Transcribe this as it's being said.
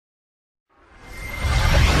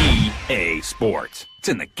EA Sports. It's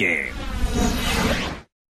in the game.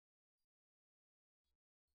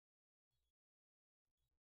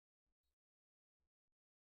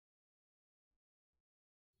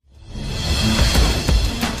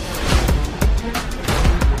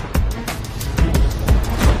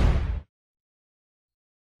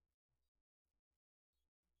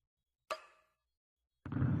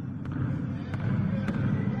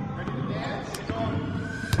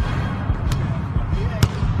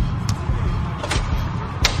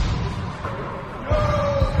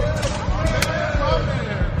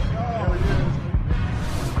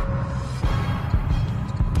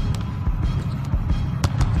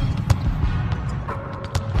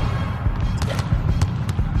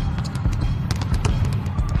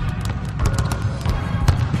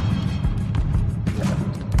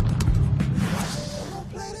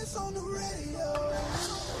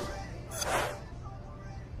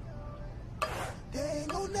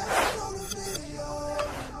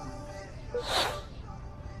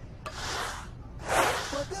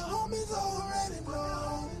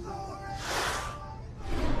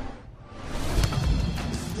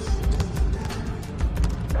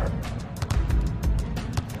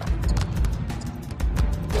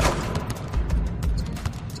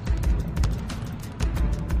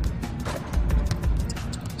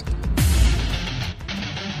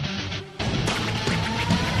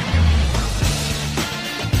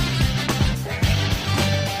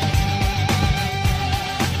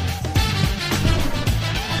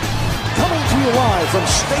 Live from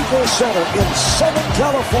Staples Center in Southern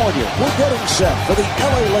California, we're getting set for the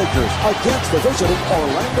LA Lakers against the visiting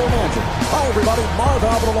Orlando Magic. Hi everybody, Marv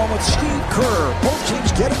Albert along with Steve Kerr. Both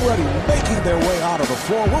teams getting ready, making their way out of the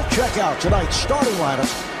floor. We'll check out tonight's starting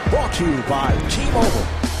lineups, brought to you by T-Mobile.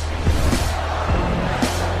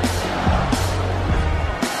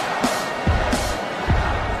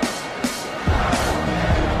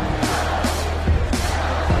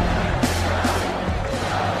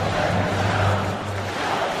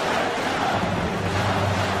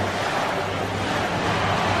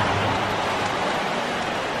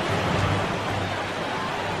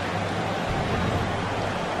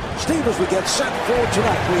 Steve, as we get set for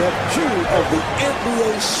tonight, we have two of the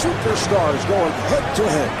NBA superstars going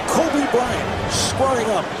head-to-head. Kobe Bryant squaring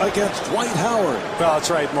up against Dwight Howard. Well, that's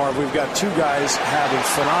right, Marv. We've got two guys having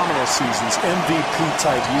phenomenal seasons,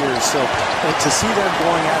 MVP-type years. So to see them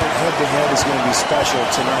going at it head-to-head is going to be special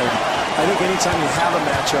tonight. I think anytime you have a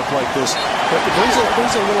matchup like this,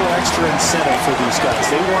 there's a little extra incentive for these guys.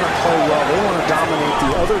 They want to play well. They want to dominate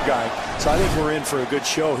the other guy. So I think we're in for a good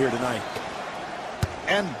show here tonight.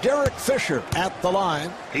 And Derek Fisher at the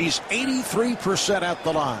line. He's 83% at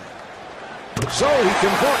the line. So he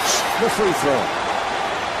converts the free throw.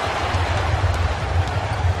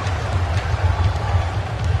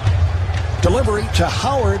 Delivery to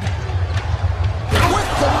Howard.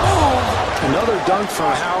 With the move. Another dunk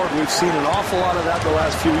from Howard. We've seen an awful lot of that the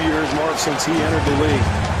last few years, Mark, since he entered the league.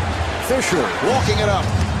 Fisher walking it up.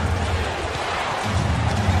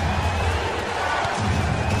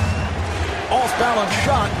 Off-balance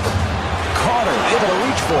shot. Carter able to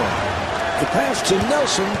reach for it. The pass to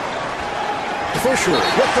Nelson. Fisher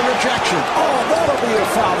with the rejection. Oh, that'll be a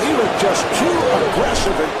foul. He was just too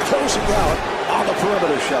aggressive in closing out on the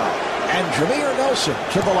perimeter shot. And Jameer Nelson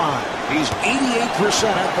to the line. He's 88%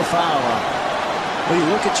 at the foul line. Well, you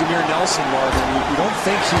look at Jameer Nelson, Marvin, you don't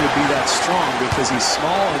think he would be that strong because he's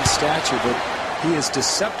small in stature, but he is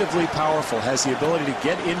deceptively powerful, has the ability to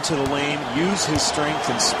get into the lane, use his strength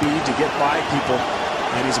and speed to get by people,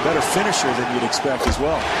 and he's a better finisher than you'd expect as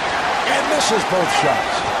well. And misses both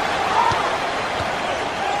shots.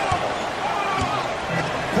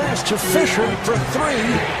 Pass to Fisher for three.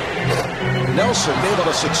 Nelson able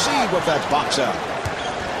to succeed with that box out.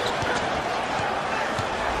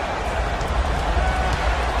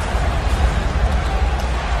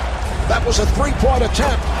 That was a three-point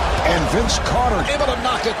attempt. And Vince Carter able to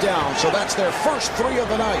knock it down. So that's their first three of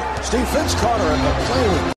the night. Steve, Vince Carter in the play.